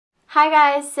Hi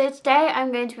guys, so today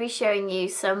I'm going to be showing you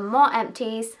some more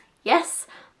empties. Yes,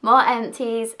 more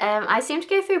empties. I seem to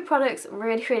go through products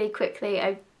really quickly.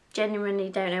 I genuinely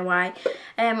don't know why.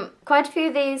 Quite a few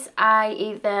of these I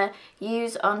either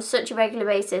use on such a regular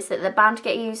basis that they're bound to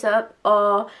get used up,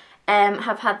 or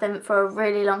have had them for a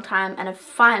really long time and have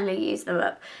finally used them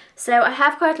up. So I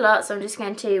have quite a lot, so I'm just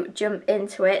going to jump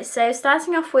into it. So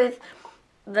starting off with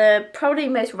the probably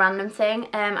most random thing,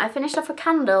 I finished off a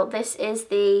candle. This is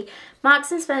the Marks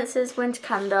 & Spencer's winter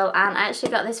candle, and I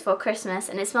actually got this for Christmas,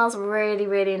 and it smells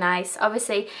really nice.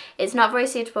 Obviously it's not very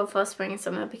suitable for spring and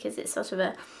summer because it's sort of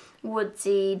a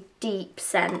woodsy deep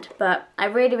scent, but I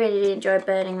really enjoy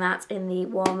burning that in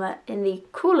the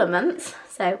cooler months,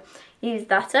 so use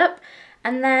that up.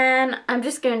 And then I'm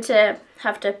just going to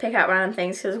have to pick out random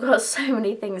things because I've got so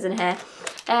many things in here.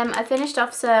 I finished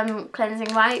off some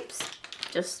cleansing wipes,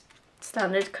 just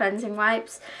standard cleansing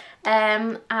wipes.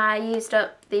 I used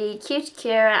up the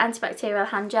Cuticura antibacterial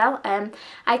hand gel.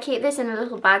 I keep this in a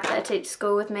little bag that I take to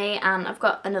school with me, and I've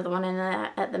got another one in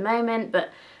there at the moment, but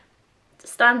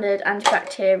standard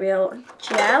antibacterial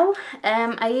gel.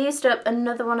 I used up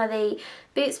another one of the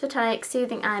Boots Botanic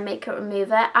Soothing Eye Makeup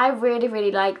Remover. I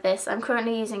really like this. I'm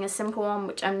currently using a simple one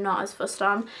which I'm not as fussed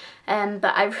on,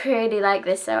 but I really like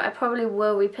this, so I probably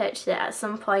will repurchase it at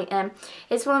some point.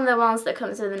 It's one of the ones that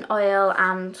comes with an oil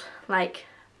and like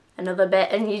another bit,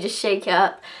 and you just shake it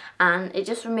up and it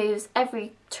just removes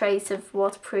every trace of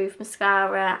waterproof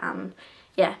mascara, and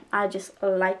yeah, I just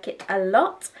like it a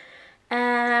lot.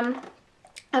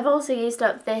 I've also used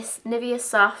up this Nivea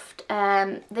Soft.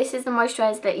 This is the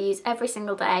moisturiser that I use every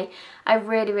single day. I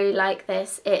really like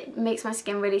this. It makes my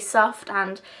skin really soft,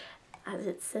 and as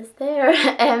it says there,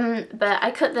 but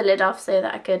I cut the lid off so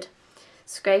that I could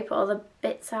scrape all the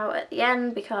bits out at the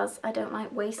end because I don't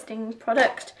like wasting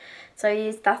product. So I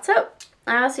used that up.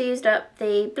 I also used up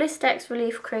the Blistex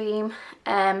Relief Cream.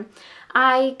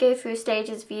 I go through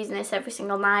stages of using this every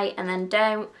single night and then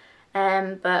don't,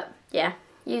 but yeah,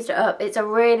 used it up. It's a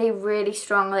really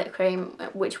strong lip cream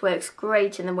which works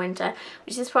great in the winter,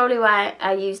 which is probably why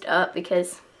I used it up,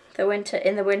 because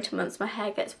in the winter months my hair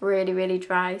gets really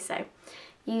dry, so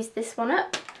used this one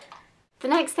up. The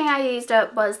next thing I used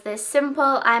up was this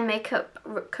simple eye makeup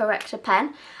corrector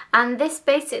pen, and this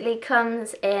basically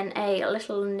comes in a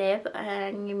little nib,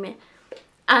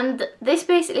 and this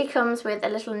basically comes with a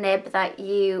little nib that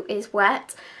is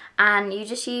wet, and you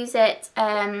just use it.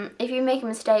 If you make a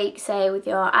mistake, say with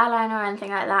your eyeliner or anything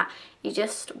like that, you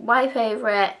just wipe over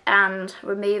it and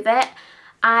remove it.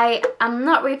 I am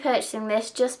not repurchasing this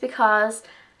just because,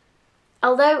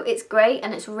 although it's great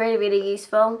and it's really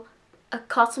useful, a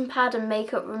cotton pad and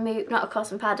makeup remove, not a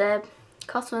cotton pad, a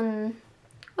cotton,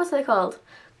 what's they called?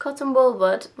 Cotton wool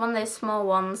bud, one of those small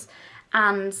ones,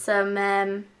 and some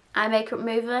eye makeup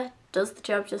remover does the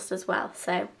job just as well.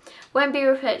 So won't be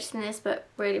repurchasing this, but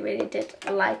really did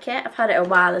like it. I've had it a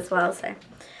while as well, so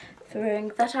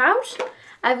throwing that out.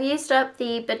 I've used up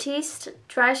the Batiste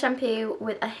dry shampoo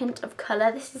with a hint of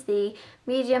colour. This is the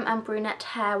medium and brunette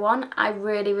hair one. I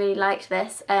really liked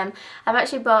this. I've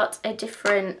actually bought a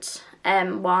different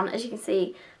one. As you can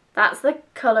see, that's the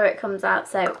colour it comes out,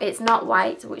 so it's not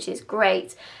white, which is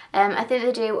great. I think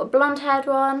they do a blonde haired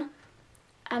one.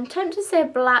 I'm tempted to say a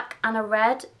black and a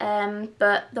red,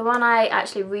 but the one I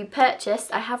actually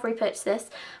repurchased, I have repurchased this,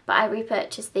 but I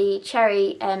repurchased the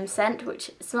cherry scent,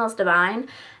 which smells divine.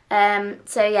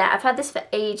 So yeah, I've had this for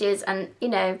ages, and you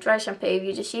know, dry shampoo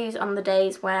you just use on the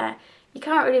days where you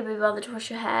can't really be bothered to wash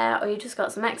your hair, or you just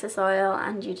got some excess oil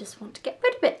and you just want to get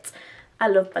rid of it. I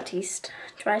love Batiste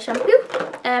dry shampoo.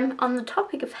 On the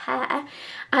topic of hair,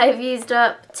 I've used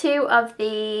up 2 of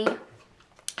the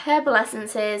Herbal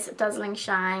Essences Dazzling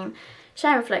Shine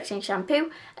Reflecting Shampoo.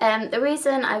 The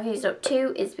reason I've used up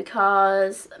 2 is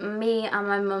because me and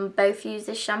my mum both use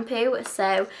this shampoo,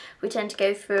 so we tend to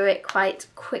go through it quite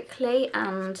quickly,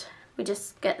 and we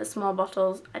just get the small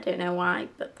bottles. I don't know why,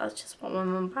 but that's just what my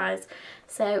mum buys.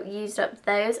 So used up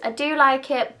those. I do like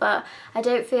it, but I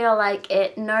don't feel like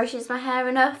it nourishes my hair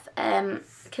enough,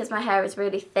 because my hair is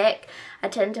really thick. I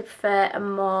tend to prefer a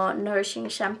more nourishing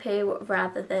shampoo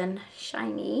rather than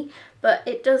shiny, but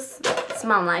it does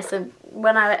smell nice, and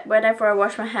whenever I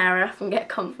wash my hair I often get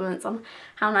compliments on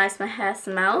how nice my hair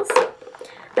smells.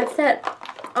 I've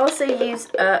also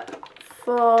used up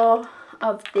 4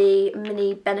 of the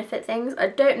mini benefit things. I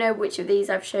don't know which of these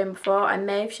I've shown before. I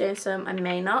may have shown some, I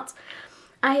may not.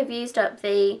 I have used up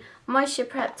the Moisture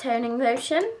Prep Toning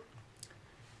Lotion,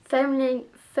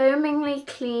 Foamingly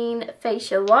Clean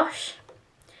Facial Wash,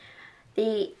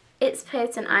 the It's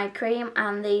Potent Eye Cream,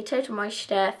 and the Total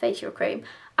Moisture Facial Cream.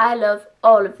 I love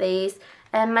all of these.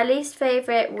 My least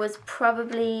favourite was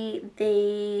probably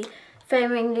the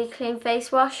Foamingly Clean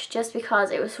face wash, just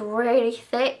because it was really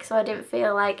thick, so I didn't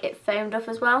feel like it foamed up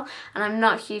as well. And I'm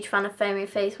not a huge fan of foaming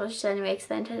face washes anyway, because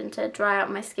they tend to dry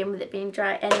out my skin with it being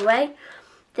dry anyway.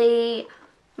 The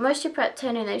Moisture Prep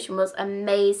Toning Lotion was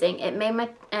amazing. It made my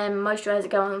moisturiser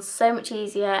go on so much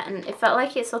easier, and it felt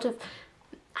like it sort of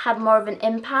had more of an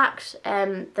impact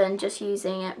than just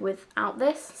using it without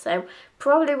this. So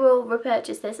probably will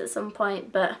repurchase this at some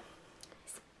point, but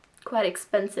quite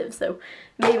expensive, so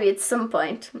maybe at some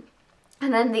point.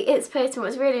 And then the It's Patent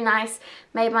was really nice,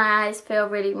 made my eyes feel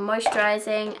really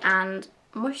moisturising and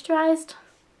moisturised,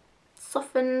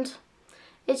 softened.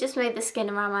 It just made the skin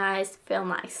around my eyes feel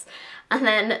nice. And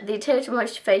then the Total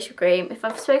Moisture Facial Cream, if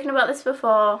I've spoken about this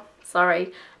before,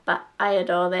 sorry, but I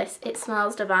adore this. It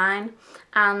smells divine,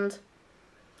 and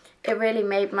it really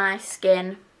made my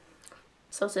skin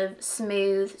sort of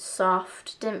smooth,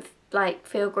 soft, didn't like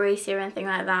feel greasy or anything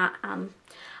like that.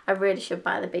 I really should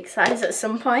buy the big size at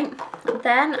some point.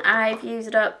 Then I've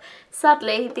used up,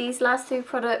 sadly, these last 2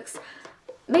 products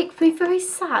make me very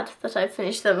sad that I've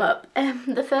finished them up.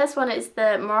 The first one is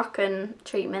the Moroccan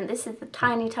treatment. This is the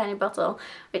tiny bottle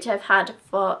which I've had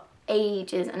for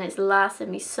ages, and it's lasted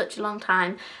me such a long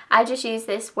time. I just use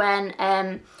this when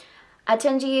I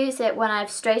tend to use it when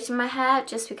I've straightened my hair,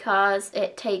 just because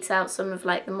it takes out some of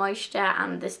like the moisture,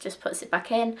 and this just puts it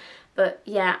back in. But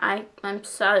yeah, I'm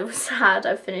so sad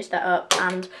I've finished that up,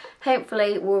 and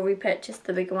hopefully we'll repurchase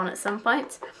the bigger one at some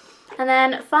point. And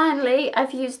then finally,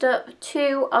 I've used up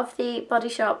 2 of the Body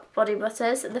Shop body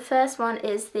butters. The first one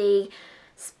is the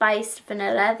Spiced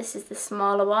Vanilla. This is the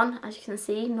smaller one. As you can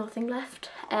see, nothing left.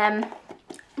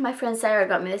 My friend Sarah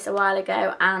got me this a while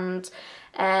ago, and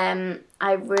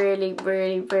I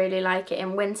really like it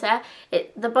in winter.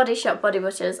 The Body Shop body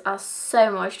butters are so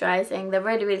moisturising. They're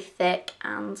really thick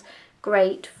and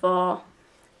great for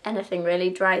anything really,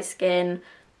 dry skin,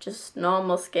 just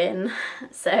normal skin.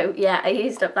 So yeah, I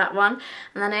used up that one.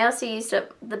 And then I also used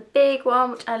up the big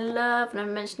one, which I love and I've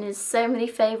mentioned in so many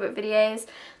favourite videos.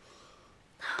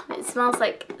 It smells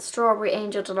like Strawberry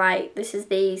Angel Delight. This is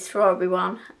the strawberry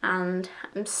one, and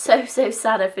I'm so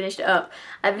sad I finished it up.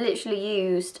 I've literally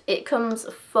used, it comes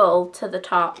full to the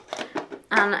top,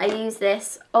 and I use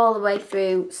this all the way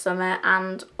through summer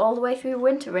and all the way through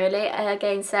winter really.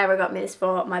 Again, Sarah got me this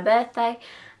for my birthday,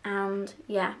 and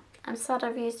yeah, I'm sad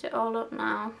I've used it all up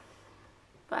now,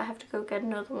 but I have to go get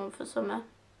another one for summer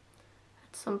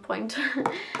at some point.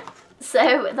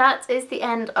 So that is the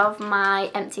end of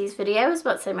my Empties video. I was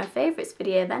about to say my favourites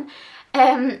video then.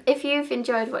 If you've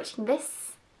enjoyed watching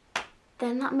this,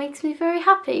 then that makes me very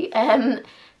happy.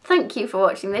 Thank you for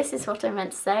watching this, is what I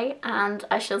meant to say, and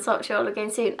I shall talk to you all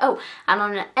again soon. Oh, and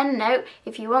on an end note,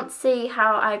 if you want to see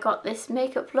how I got this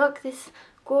makeup look, this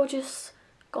gorgeous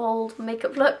gold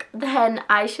makeup look, then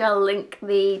I shall link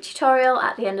the tutorial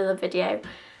at the end of the video.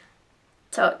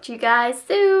 Talk to you guys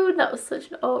soon. That was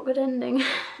such an awkward ending.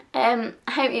 I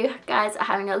hope you guys are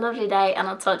having a lovely day, and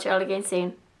I'll talk to you all again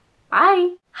soon.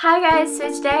 Bye! Hi guys,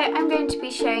 so today I'm going to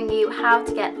be showing you how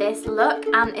to get this look,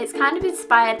 and it's kind of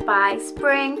inspired by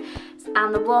spring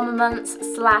and the warmer months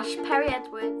 / Perry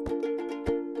Edwards.